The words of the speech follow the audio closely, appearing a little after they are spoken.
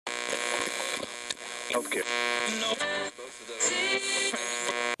healthcare.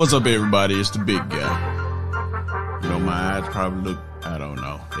 What's up, everybody? It's the big guy. You know, my eyes probably look, I don't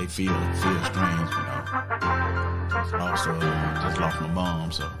know, they feel strange, you know. Just lost my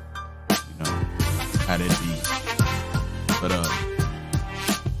mom, so, you know, how that be. But,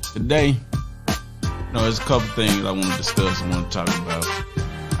 today, you know, there's a couple things I want to discuss and want to talk about.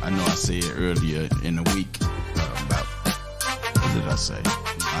 I know I said earlier in the week about, what did I say?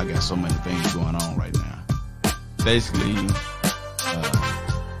 I got so many things going on right now. Basically,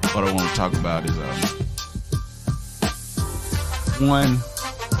 what I want to talk about is one,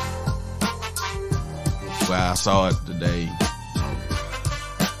 where I saw it today.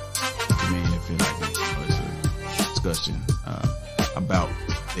 To me, I feel like it's a discussion about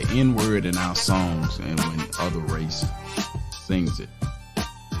the N-word in our songs, and when other race sings it,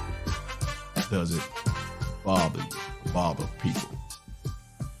 does it bother people?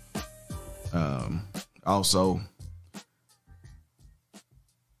 Also,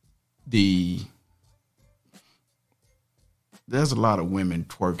 there's a lot of women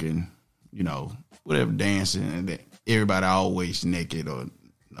twerking, you know, whatever, dancing, and everybody always naked or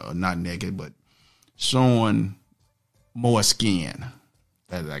not naked, but showing more skin,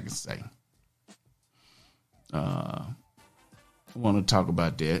 as I can say. I want to talk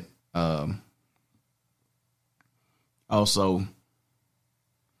about that. Also,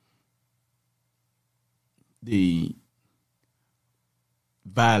 the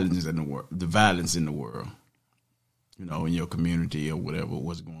violence in the world, you know, in your community or whatever,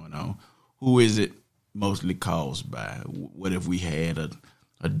 what's going on. Who is it mostly caused by? What if we had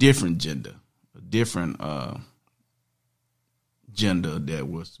a different gender, gender that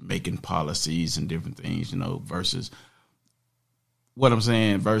was making policies and different things, you know, versus what I'm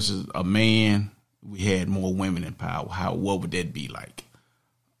saying, versus a man, we had more women in power. What would that be like?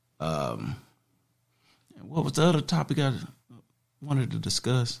 What was the other topic I wanted to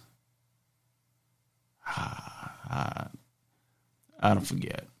discuss? I don't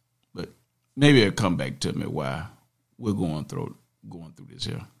forget, but maybe it'll come back to me while we're going through this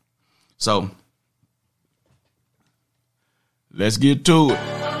here. So let's get to it.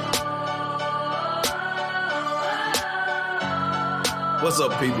 What's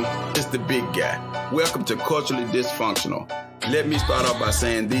up, people? It's the big guy. Welcome to Culturally Dysfunctional. Let me start off by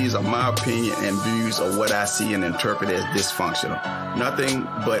saying these are my opinion and views of what I see and interpret as dysfunctional. Nothing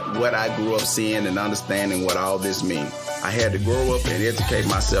but what I grew up seeing and understanding what all this means. I had to grow up and educate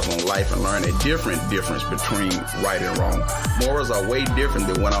myself on life and learn a difference between right and wrong. Morals are way different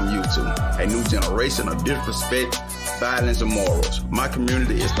than what I'm used to. A new generation of disrespect, violence, and morals. My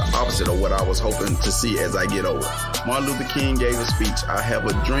community is the opposite of what I was hoping to see as I get older. Martin Luther King gave a speech, I have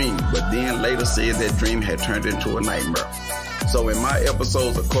a dream, but then later said that dream had turned into a nightmare. So in my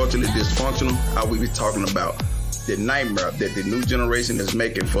episodes of Culturally Dysfunctional, I will be talking about the nightmare that the new generation is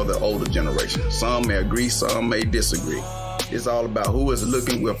making for the older generation. Some may agree, some may disagree. It's all about who is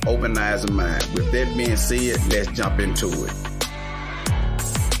looking with open eyes and mind. With that being said, let's jump into it.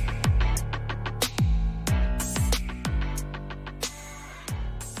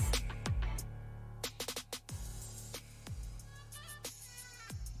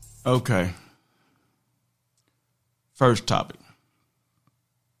 Okay. First topic.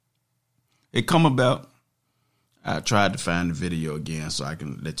 It come about, I tried to find the video again so I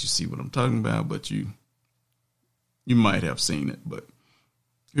can let you see what I'm talking about, but you might have seen it, but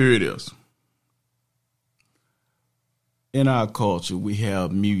here it is. In our culture, we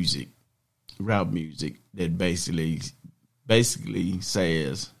have music, rap music, that basically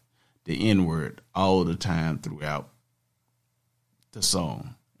says the N-word all the time throughout the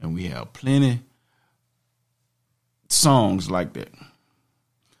song. And we have plenty songs like that.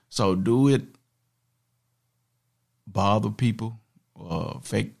 So do it bother people or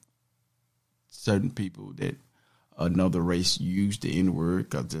affect certain people that another race use the N-word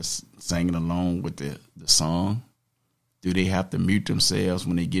because they're singing along with the song? Do they have to mute themselves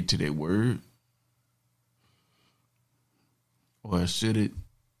when they get to that word? Or should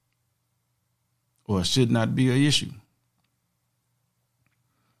not be an issue?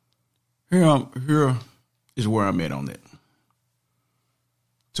 Here is where I'm at on that.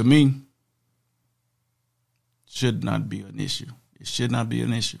 To me, should not be an issue. It should not be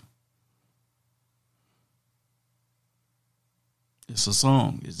an issue. It's a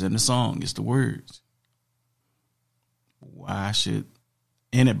song. It's in the song. It's the words. Why should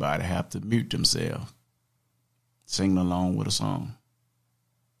anybody have to mute themselves singing along with a song?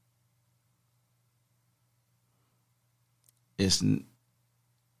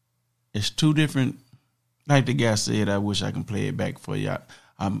 It's two different, like the guy said, I wish I can play it back for y'all.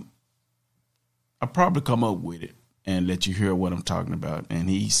 I probably come up with it and let you hear what I'm talking about. And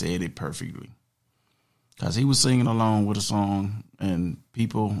he said it perfectly. Because he was singing along with a song, and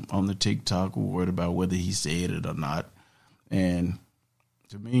people on the TikTok were worried about whether he said it or not. And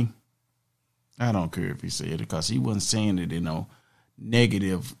to me, I don't care if he said it, because he wasn't saying it in no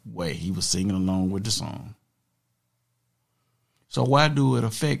negative way. He was singing along with the song. So why do it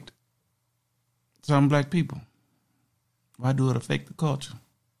affect some black people? Why do it affect the culture?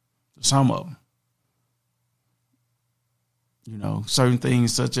 Some of them. You know, certain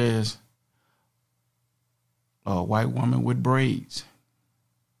things such as a white woman with braids.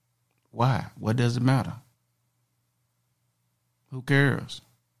 Why? What does it matter? Who cares?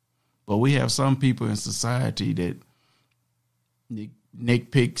 But we have some people in society that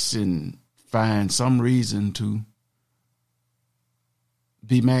nitpicks and find some reason to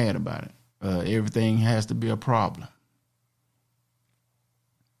be mad about it. Everything has to be a problem.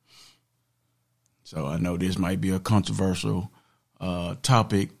 So I know this might be a controversial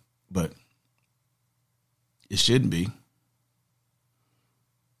topic, but it shouldn't be.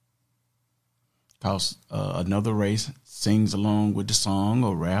 Because another race sings along with the song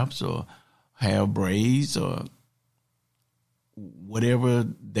or raps or have braids or whatever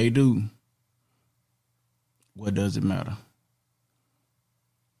they do. What does it matter?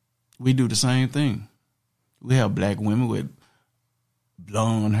 We do the same thing. We have black women with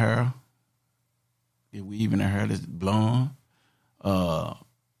blonde hair. If we even have hair that's blonde.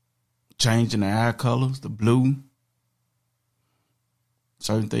 Changing the eye colors, the blue.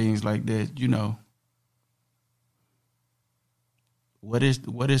 Certain things like that, you know. What is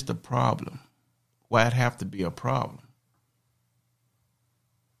the problem? Why it have to be a problem?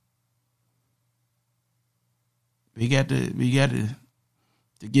 We got to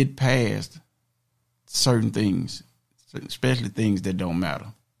get past certain things, especially things that don't matter.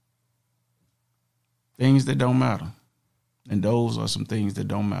 Things that don't matter. And those are some things that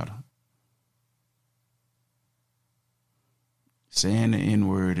don't matter. Saying the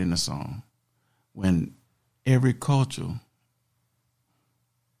N-word in a song, when every culture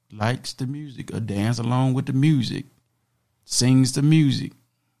likes the music or dance along with the music, sings the music,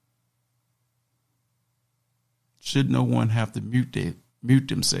 should no one have to mute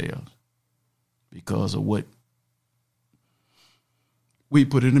themselves because of what we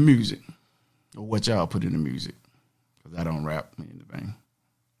put in the music or what y'all put in the music? Because I don't rap anything.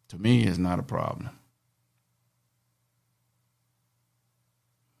 To me, it's not a problem.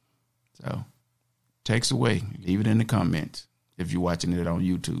 So, takes away. Leave it in the comments if you're watching it on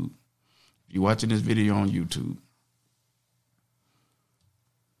YouTube. If you're watching this video on YouTube.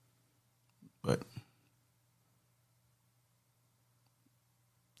 But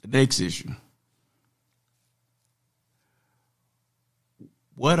the next issue.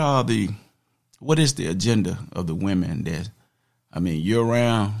 What is the agenda of the women that, I mean, year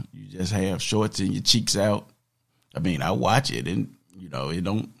round, you just have shorts and your cheeks out? I mean, I watch it and, you know, it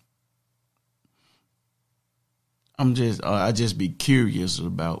don't. I just be curious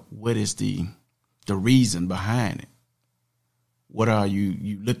about what is the reason behind it. What are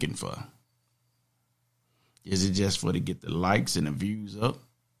you looking for? Is it just for to get the likes and the views up?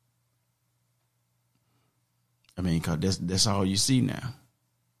 I mean, cause that's all you see now.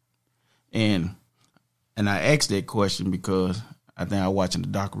 And I asked that question because I think I was watching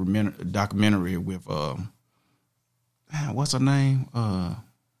the documentary with what's her name?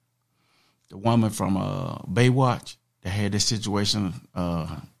 The woman from Baywatch that had this situation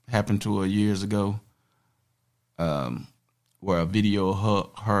happen to her years ago, where a video of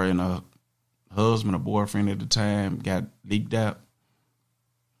her and her husband or boyfriend at the time got leaked out.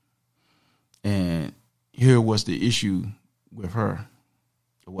 And here was the issue with her.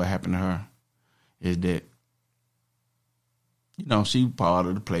 What happened to her is that, you know, she was part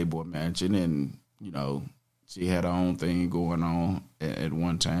of the Playboy Mansion, and, you know, she had her own thing going on at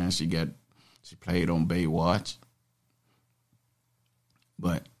one time. She played on Baywatch.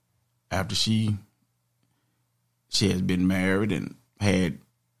 But after she has been married and had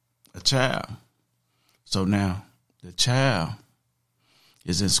a child. So now the child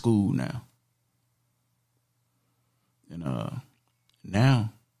is in school now. And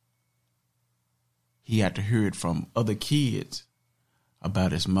now he had to hear it from other kids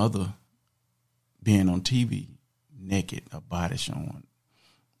about his mother being on TV naked, a body showing.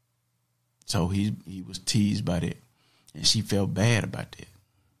 So he was teased by that, and she felt bad about that.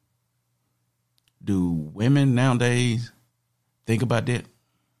 Do women nowadays think about that?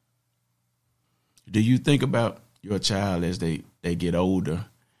 Do you think about your child as they get older?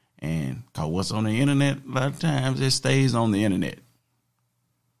 And cause what's on the internet, a lot of times it stays on the internet.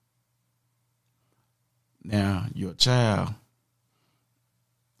 Now, your child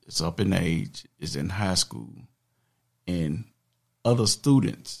is up in age, is in high school, and other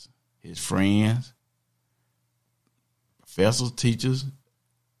students, his friends, professors, teachers,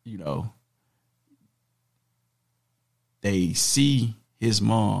 they see his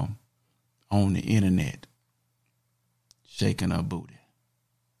mom on the internet shaking her booty.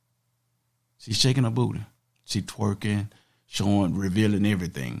 She's shaking her booty. She twerking, showing, revealing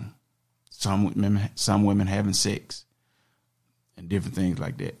everything. Some women having sex and different things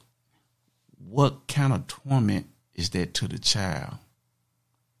like that. What kind of torment is that to the child?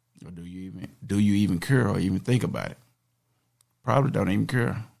 Or do you even care or even think about it? Probably don't even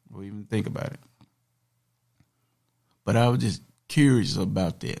care or even think about it. But I was just curious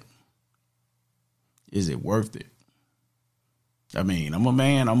about that. Is it worth it? I mean, I'm a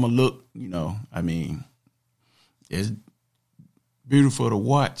man, I'm going to look, it's beautiful to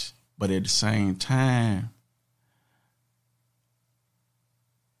watch, but at the same time,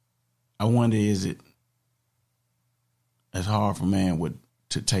 I wonder, is it as hard for a man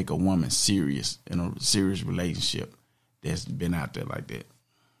to take a woman serious in a serious relationship that's been out there like that?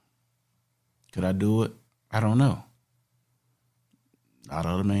 Could I do it? I don't know. A lot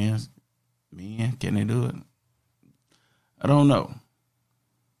of other men, can they do it? I don't know.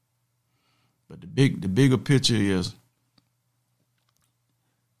 But the bigger picture is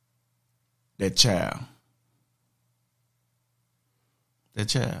that child. That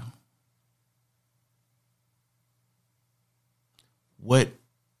child. What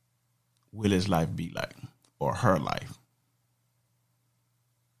will his life be like, or her life?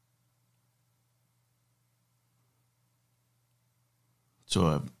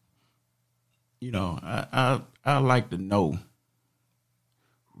 So, I like to know,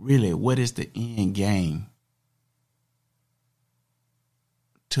 really, what is the end game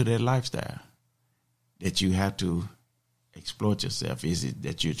to that lifestyle that you have to exploit yourself? Is it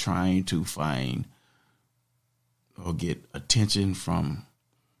that you're trying to find or get attention from,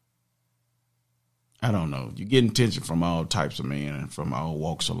 I don't know, you get attention from all types of men and from all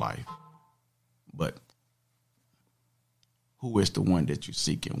walks of life. But who is the one that you're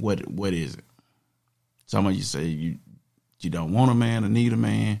seeking? What is it? Some of you say you don't want a man or need a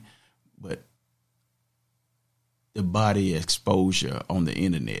man, but the body exposure on the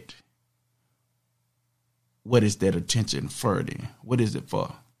internet, what is that attention for then? What is it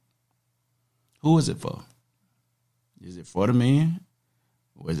for? Who is it for? Is it for the man?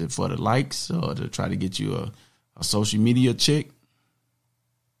 Or is it for the likes, or to try to get you a social media check?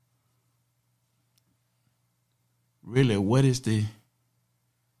 Really, what is the,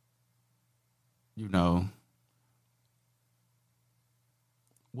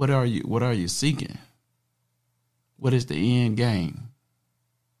 what are you seeking? What is the end game?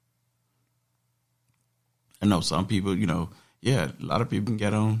 I know some people, a lot of people can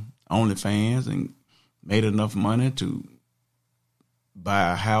get on OnlyFans and made enough money to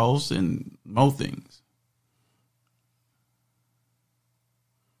buy a house and more things.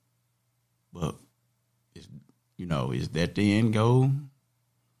 But, is that the end goal?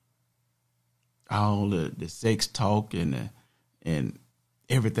 All the sex talk and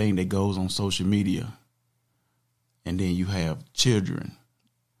everything that goes on social media. And then you have children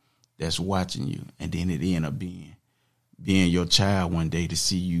that's watching you. And then it end up being your child one day to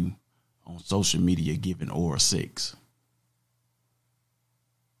see you on social media giving oral sex.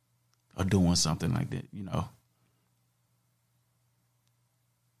 Or doing something like that,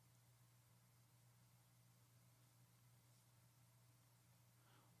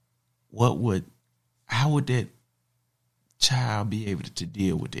 How would that child be able to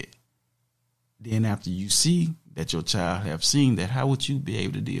deal with it? Then after you see that your child have seen that, how would you be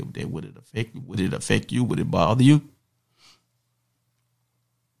able to deal with that? Would it affect you? Would it bother you?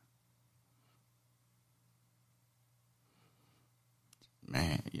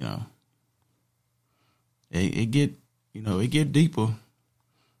 Man, it get deeper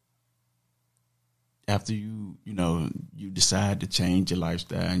after you decide to change your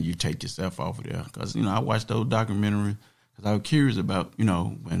lifestyle and you take yourself off of there. Because, I watched those documentaries because I was curious about,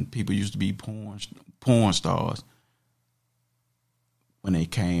 when people used to be porn stars, when they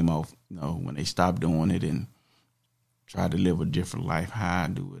came off, when they stopped doing it and tried to live a different life, how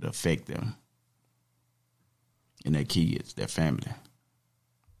do it affect them and their kids, their family?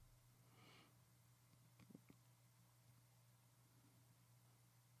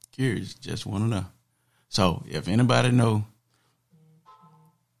 Curious, just want to know. So if anybody know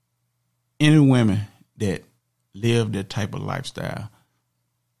any women that live that type of lifestyle,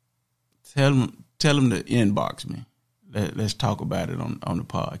 tell them to inbox me. Let's talk about it on the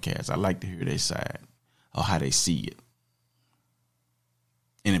podcast. I like to hear their side. or how they see it?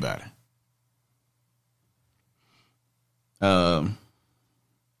 Anybody? What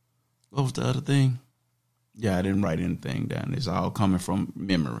was the other thing? Yeah, I didn't write anything down. It's all coming from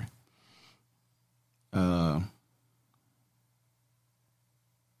memory. Oh,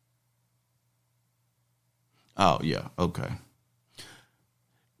 yeah, okay.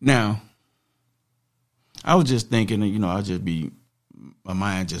 Now, I was just thinking, my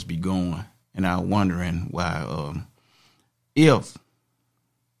mind just be going, and I was wondering why, if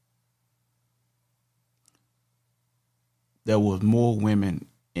there was more women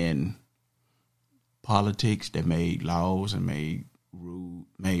in politics that made laws and made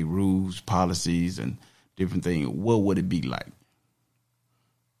rules, policies, and different things, what would it be like?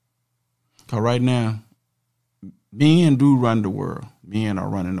 Because right now, men do run the world. Men are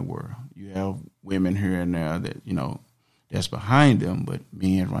running the world. You have women here and there that, that's behind them, but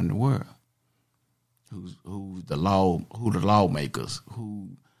men run the world. Who's the lawmakers, who,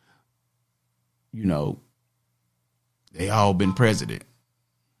 they all been president.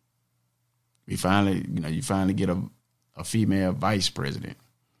 You finally get a female vice president.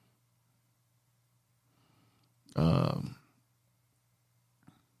 The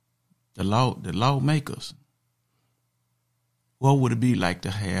lawmakers. What would it be like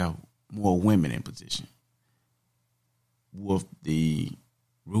to have more women in position? With the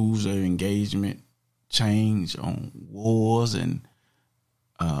rules of engagement change on wars, and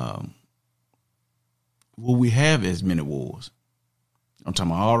will we have as many wars? I'm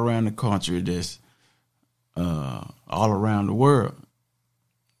talking about all around the country, that's all around the world,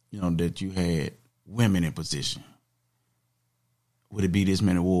 that you had women in position. Would it be this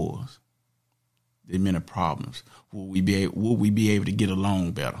many wars? This many problems? Will we be able to get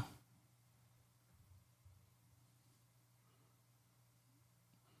along better?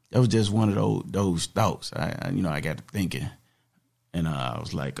 That was just one of those thoughts. I got to thinking, and I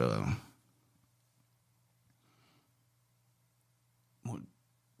was like,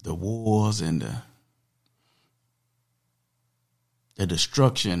 the wars and the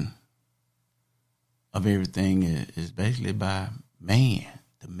destruction of everything is basically by man,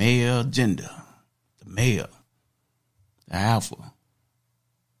 the male gender, the male, the alpha.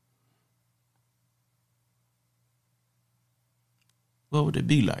 What would it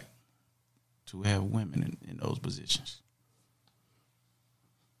be like to have women in those positions?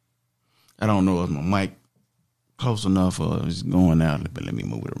 I don't know if my mic close enough or it's going out, but let me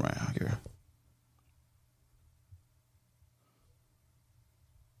move it around here.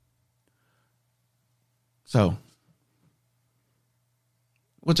 So,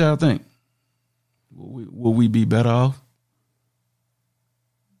 what y'all think? Will we be better off?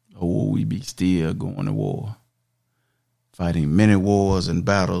 Or will we be still going to war? Fighting many wars and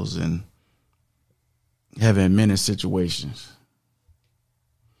battles and having many situations.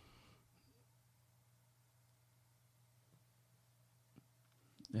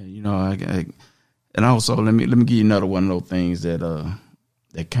 And and also let me give you another one of those things that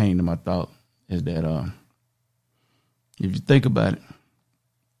came to my thought, is that if you think about it,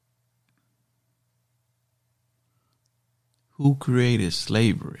 who created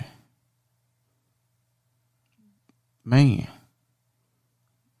slavery? Man.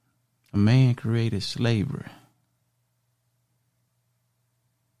 A man created slavery.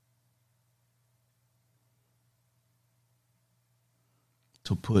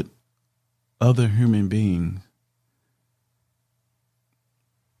 To put other human beings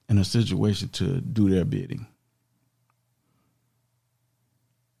in a situation to do their bidding.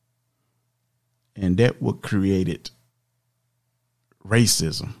 And that what created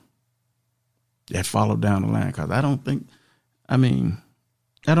racism that followed down the line. Because I don't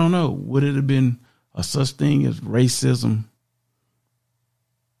know, would it have been a such thing as racism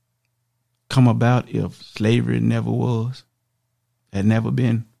come about if slavery had never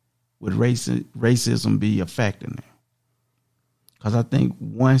been? Would racism be a factor in there? Because I think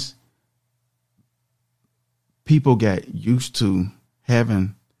once people got used to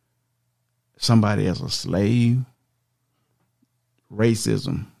having somebody as a slave,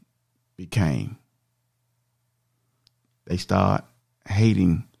 racism became. They start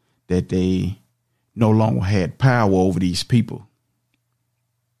hating that they no longer had power over these people,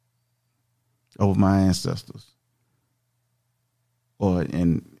 over my ancestors, or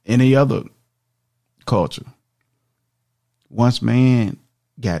in any other culture. Once man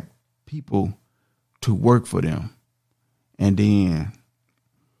got people to work for them, and then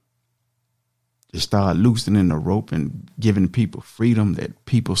they start loosening the rope and giving people freedom, that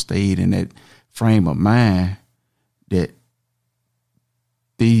people stayed in that frame of mind that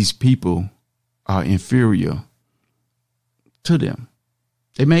these people are inferior to them.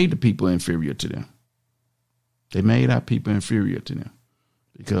 They made the people inferior to them. They made our people inferior to them.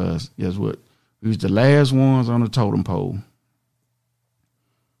 Because guess what? We was the last ones on the totem pole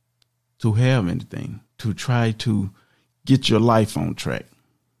to have anything, to try to get your life on track.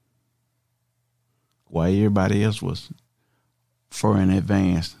 While everybody else was further in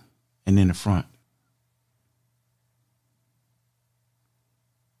advance and in the front.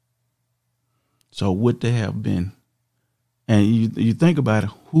 So would there have been, and you think about it,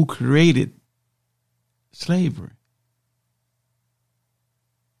 who created slavery?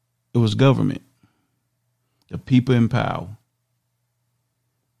 It was government, the people in power.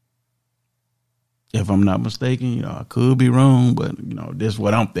 If I'm not mistaken, I could be wrong, but this is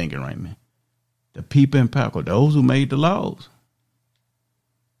what I'm thinking right now. The people in power, those who made the laws,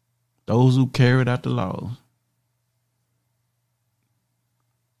 those who carried out the laws.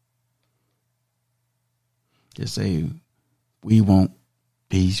 Just say, we want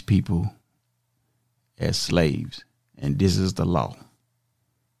these people as slaves, and this is the law.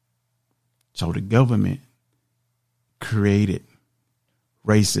 So the government created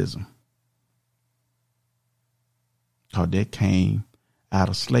racism, because that came out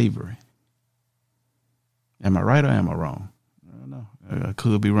of slavery. Am I right or am I wrong? I don't know. I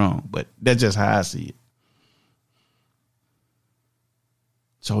could be wrong, but that's just how I see it.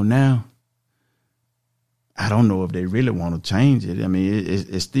 So now, I don't know if they really want to change it. I mean,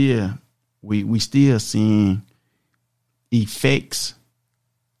 it's still, we still seeing effects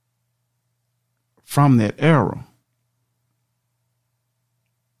from that era.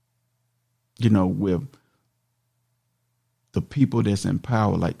 With the people that's in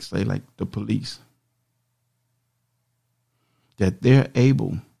power, like the police, that they're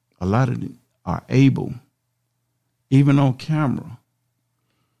able, a lot of them are able, even on camera,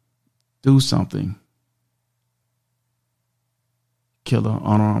 do something. Kill an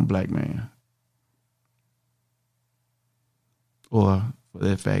unarmed black man. Or, for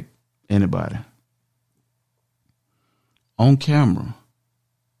that fact, anybody. On camera.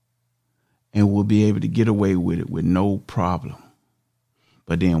 And will be able to get away with it with no problem.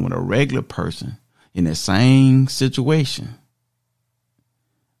 But then when a regular person in the same situation,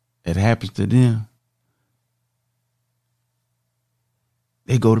 it happens to them,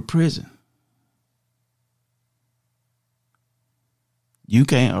 they go to prison. You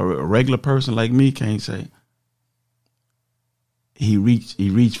can't, a regular person like me can't say, he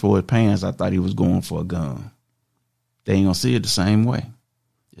reached for his pants, I thought he was going for a gun. They ain't gonna see it the same way.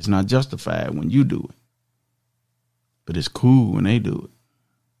 It's not justified when you do it, but it's cool when they do it.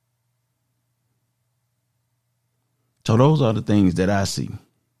 So those are the things that I see.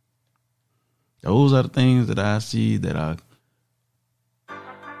 Those are the things that I see that are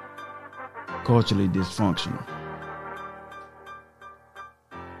culturally dysfunctional.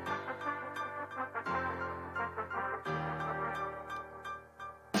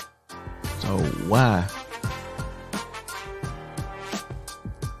 So why?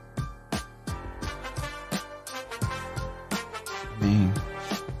 I mean,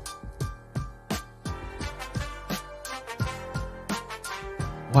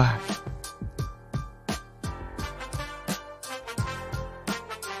 why?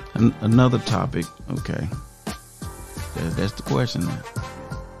 Another topic, okay. That's the question now,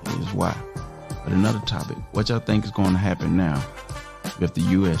 is why. But another topic, what y'all think is going to happen now with the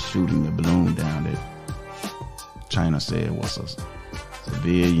U.S. shooting the balloon down that China said was a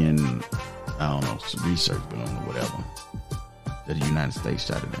civilian, I don't know, research balloon or whatever, that the United States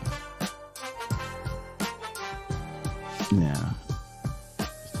shot it in. Now,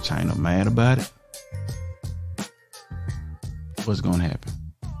 is China mad about it? What's going to happen?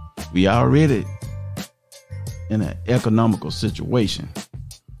 We already in an economical situation.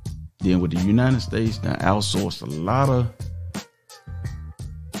 Then with the United States now outsourced a lot of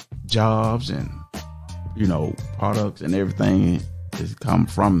jobs and, products and everything is come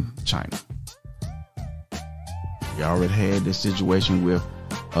from China. We already had this situation with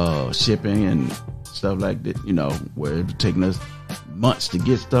shipping and stuff like that, where it was taking us months to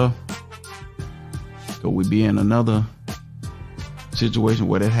get stuff. Could we be in another situation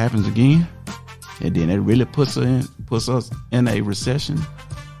where that happens again? And then it really puts us in a recession.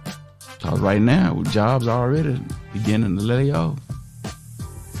 Because right now, jobs are already beginning to lay off.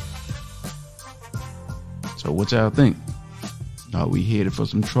 So what y'all think? Are we headed for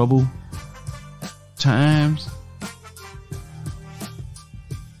some trouble times?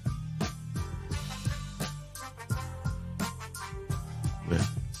 Well,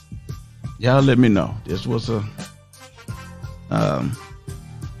 y'all let me know. This was a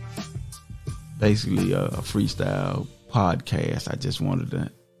basically a freestyle podcast. I just wanted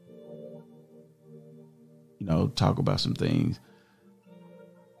to, talk about some things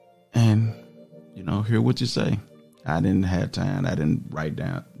and, hear what you say. I didn't have time. I didn't write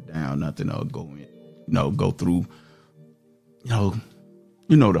down nothing or go through,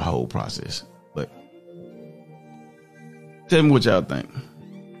 the whole process. But tell me what y'all think.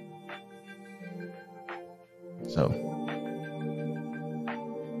 So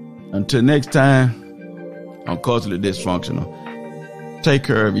until next time, on Culturally Dysfunctional, take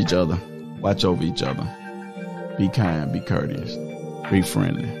care of each other, watch over each other, be kind, be courteous, be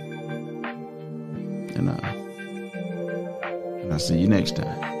friendly, and I'll see you next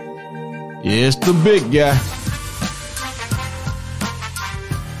time. It's the big guy.